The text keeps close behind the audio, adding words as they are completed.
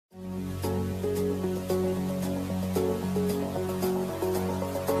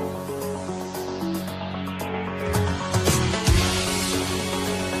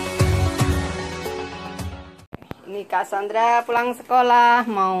Kak Sandra pulang sekolah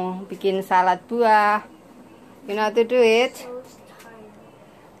mau bikin salad buah. You know how to do it?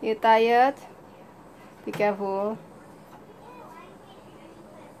 You tired? Be careful.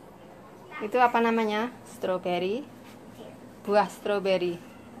 Itu apa namanya? Strawberry. Buah strawberry.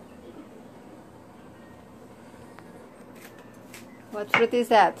 What fruit is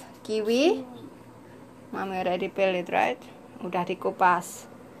that? Kiwi? Mami already peel it, right? Udah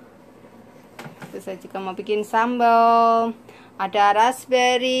dikupas. Terus saya juga mau bikin sambal. Ada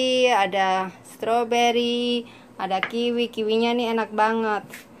raspberry, ada strawberry, ada kiwi. Kiwinya nih enak banget.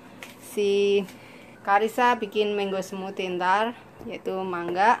 Si Karisa bikin mango smoothie ntar, yaitu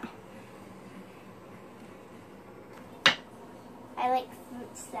mangga. I like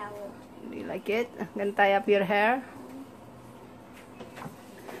fruit salad. Do you like it? Can tie up your hair?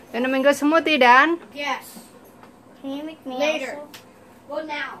 And a mango smoothie, Dan? Yes. Can you make me Later. also? Well,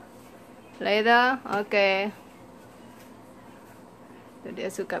 now. Later? Okay.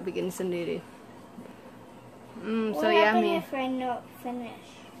 Dia suka bikin sendiri. So What happened yummy. if I not finish?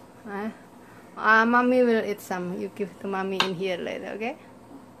 Mommy will eat some. You give to mommy in here later, okay?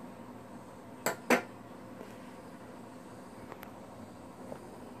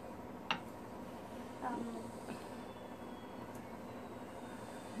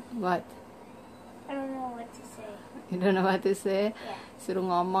 What? I don't know what to say. You don't know what to say? Yeah. Suruh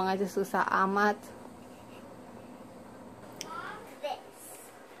ngomong aja susah amat. This.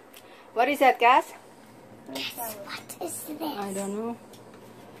 What is that, Cass? What is this? I don't know.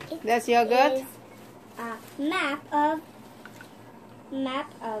 It That's yogurt? is a map of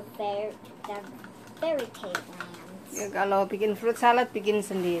the fairy tale lands. Ya, kalau bikin fruit salad bikin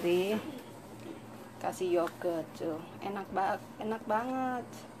sendiri. Kasih yogurt, tuh. Enak banget.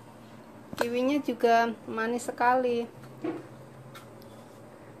 Kiwinya juga manis sekali.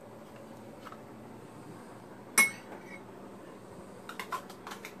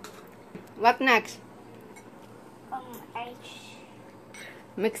 What next? I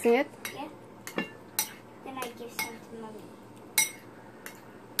Mixing it? yeah. Then I give some to mommy.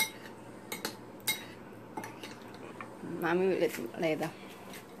 Mommy will eat later.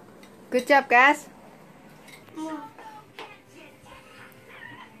 Good job, guys.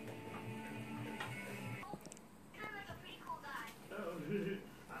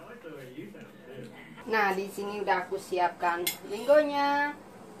 Nah, di sini udah aku siapkan manggonya.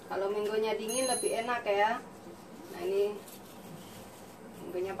 Kalau manggonya dingin lebih enak ya. Nah, ini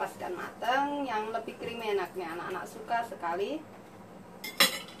manggonya pastikan matang, yang lebih creamy enaknya. Anak-anak suka sekali.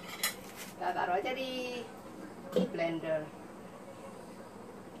 Kita taruh aja di blender.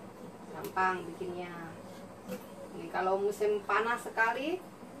 Gampang bikinnya. Ini kalau musim panas sekali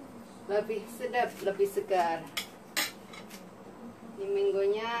lebih sedap, lebih segar. Ini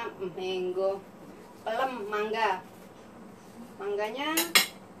mangonya, mango pelem mangga. Mangganya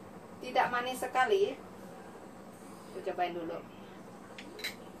tidak manis sekali. Aku cobain dulu.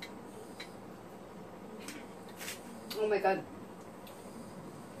 Oh my god.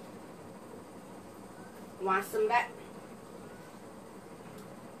 Masem, Kak.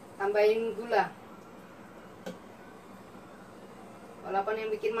 Tambahin gula. Walaupun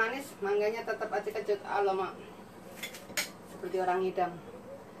yang bikin manis, mangganya tetap aja kecut. Alamak. Seperti orang hidang.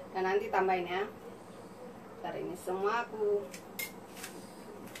 Dan nanti tambahin ya. Ntar ini semua aku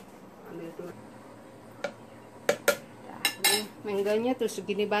ambil dulu. Nah, ini mangganya tuh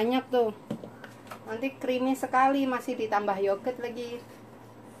segini banyak tuh. Nanti creamy sekali, masih ditambah yogurt lagi.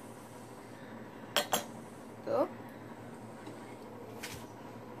 Tuh.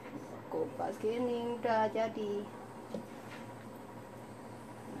 Kupas gini udah jadi.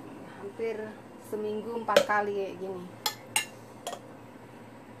 Hampir seminggu 4 kali kayak gini.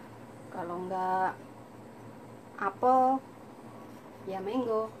 Kalau enggak apel ya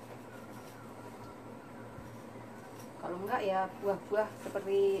mango, kalau enggak ya buah-buah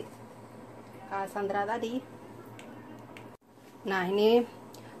seperti Kak Sandra tadi. Nah, ini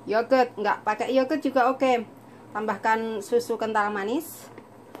yogurt, enggak pakai yogurt juga oke. Tambahkan susu kental manis.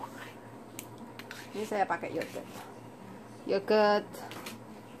 Ini saya pakai yogurt.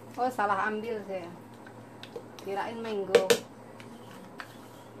 Oh, salah ambil saya, kirain mango.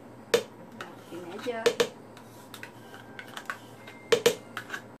 Nah, ini aja.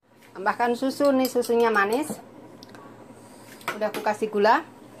 Tambahkan susu, nih susunya manis. Udah aku kasih gula.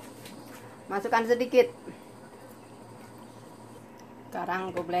 Masukkan sedikit. Sekarang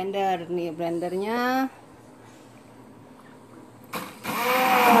aku blender. Nih blendernya.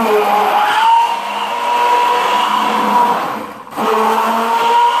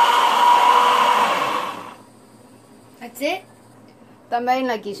 That's it? Tambahin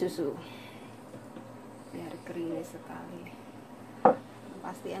lagi susu. Biar creamy sekali.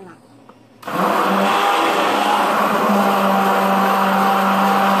 Pasti enak.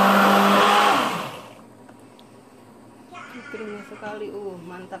 Creamy sekali.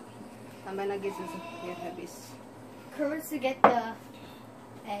 Mantap. Tambah lagi susu biar habis. Curds to get the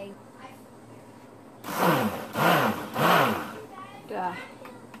egg. Udah.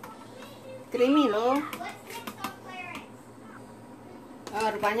 Creamy loh. Oh,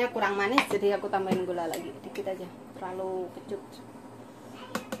 rupanya kurang manis, jadi aku tambahin gula lagi dikit aja, terlalu kecut.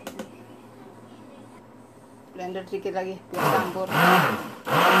 Blender dikit lagi biar campur.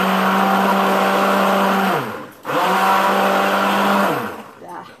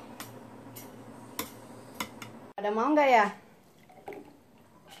 Dah. Ada mau nggak ya?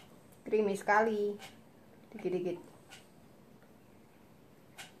 Creamy sekali, dikit-dikit.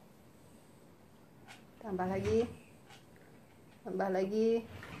 Tambah lagi. Tambah lagi,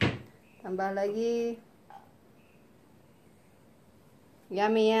 tambah lagi.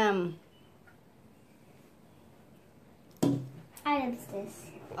 Yummy yum. I love this.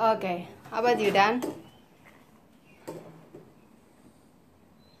 Okay, how about you, Dan?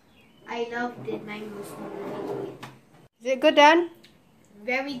 I love the mango smoothie. Is it good, Dan?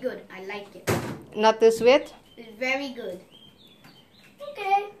 Very good. I like it. Not too sweet? It's very good.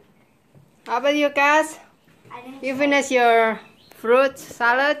 Okay. How about you, Cass? I didn't You finish your fruit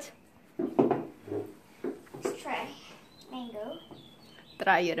salad? Let's try mango.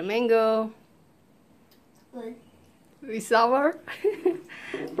 Try your mango. Good. It's sour.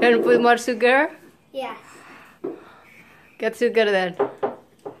 Then put more sugar. Yes. Get sugar then.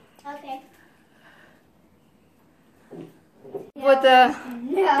 Okay. Put No.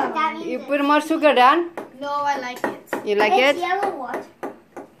 you put more sugar, Dan. No, I like it. You like It's it? yellow what?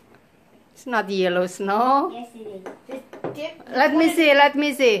 It's not yellow snow. Yes, it is. Just dip. Let me see. Let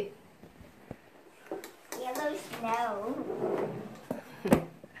me see. Yellow snow.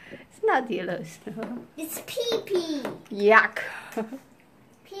 It's not yellow snow. It's pee-pee. Yuck.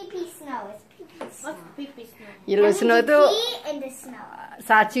 Pee-pee snow. It's pee-pee snow. What's pee-pee snow? Yellow snow tuh pee in the snow.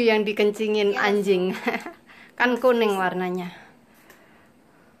 salju yang dikencingin anjing. Kan kuning warnanya.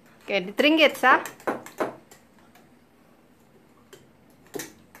 Oke, drink it, Sa.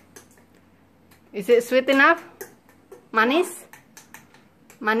 Is it sweet enough? Manis?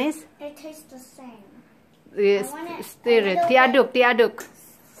 Manis? It tastes the same. Yes, I want it stir it. Diaduk, diaduk.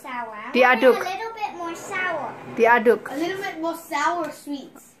 Sour. I Diaduk. want it a little bit more sour. Diaduk. A little bit more sour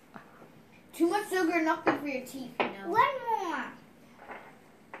sweets. Too much sugar, not good for your teeth, you know. One more.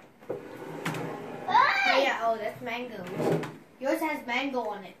 Oh yeah, oh that's mango. Yours has mango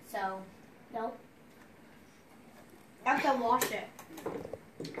on it, so Nope. you have to wash it.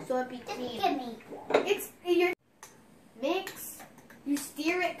 So it be Just clean. give me. It's your mix. You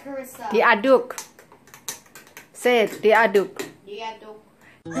stir it, Carissa. Diaduk. Say it, diaduk. Yeah, do.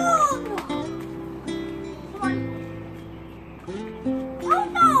 Oh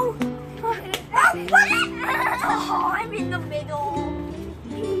no! Oh, I'm in the middle.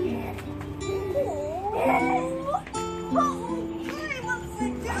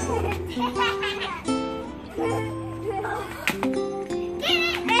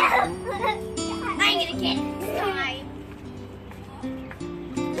 I'm gonna get it this time.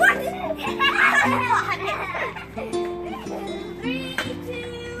 What? 3,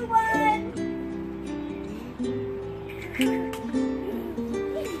 2, 1.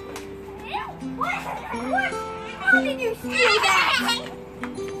 What? How did you see that?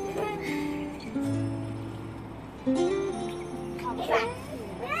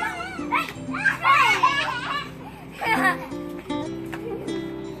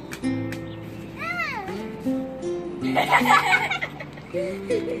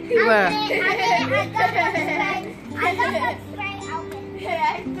 Where? I got that straight open. I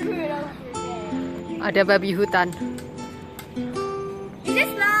threw it over there. Ada babi hutan. Is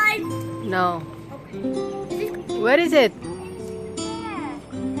this live? No. Where is it?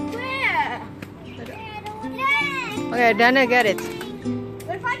 Where? Okay, Dana, get it.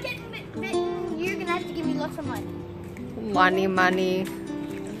 What if I get bitten? You're gonna have to give me lots of money. Money, money.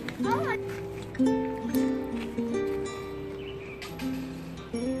 Oh.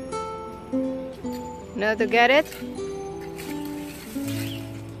 Now to get it?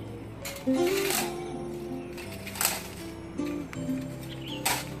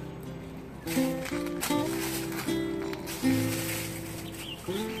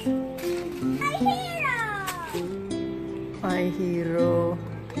 My hero.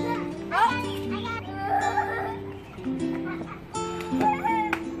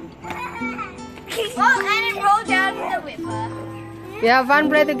 Oh, and it rolled down the whipper. You have fun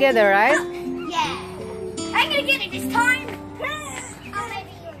play together, right? Yeah. I'm gonna get it this time. Oh,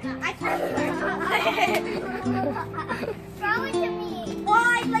 maybe you're not. I can't. Throw it to me.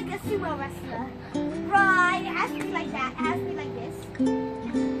 Why, like a sumo wrestler? Right. It has to be like that. It has to be like this.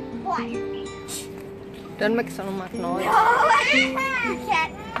 Why? Don't make so much noise. No, you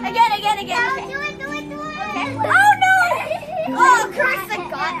can't. Again. Okay. Do it. Okay. Oh no! Oh, curse the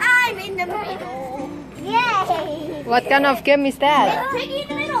god! I'm in the middle. Yay! What kind of game is that? Piggy in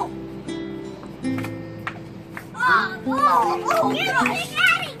the middle. Oh! Get at it!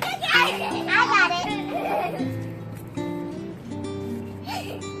 I got it.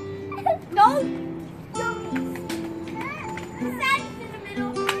 No. Sandy's in the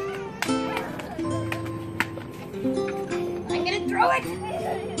middle. I'm gonna throw it.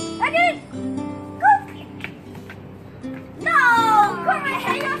 I did it. Go. No, Corbin,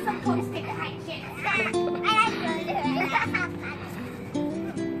 you're supposed to catch it.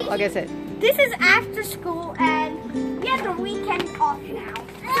 Okay, sit. This is after school and we have the weekend off now.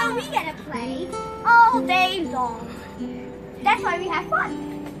 So we get to play all day long. That's why we have fun.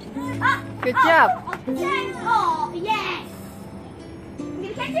 Good job. Oh, yes. I'm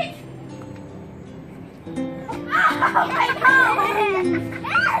gonna catch it. Oh my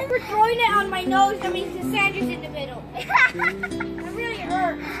God. We're throwing it on my nose. That means the Sandra's in the middle. It really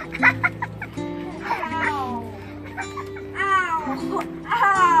hurts. Ow.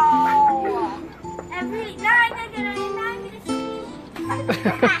 And really, now I'm gonna see.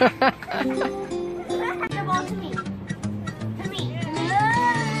 The ball to me.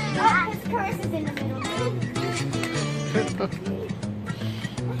 Oh, his curse is in the middle.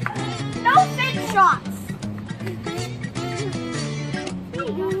 No fake shots.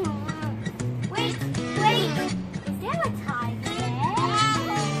 Wait. Is there a tie there?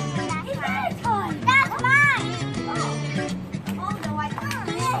 Is there a tie? That's mine. Oh no, I can't.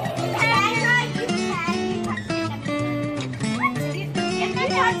 If you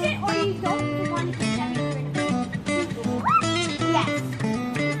touch it or you don't want to get that yes.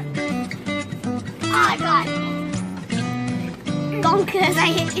 Oh, I got it. Bonkers, I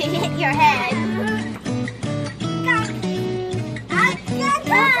hit your head.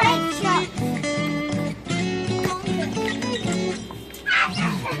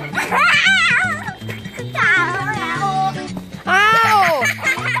 Ow!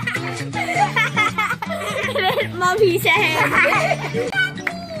 Mommy's head.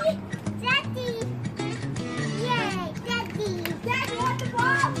 Daddy! Yay, Daddy! Daddy, want the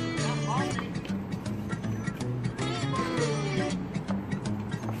ball?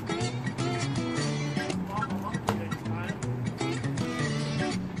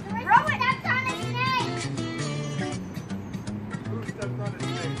 Throw it! That's on a snake!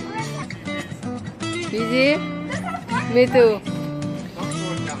 Easy? Me too.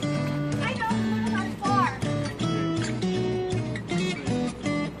 I know, not far.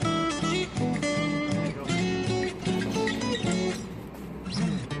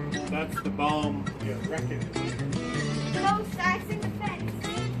 That's the bomb you reckon. No, Zach's in the fence.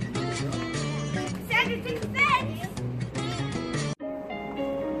 Sandra's in the fence.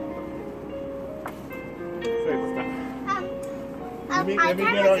 Let me I get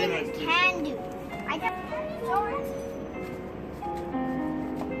never organized, please. can do. I never.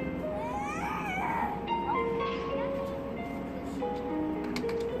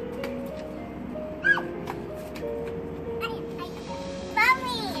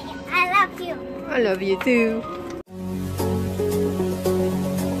 Mommy, I love you. I love you too.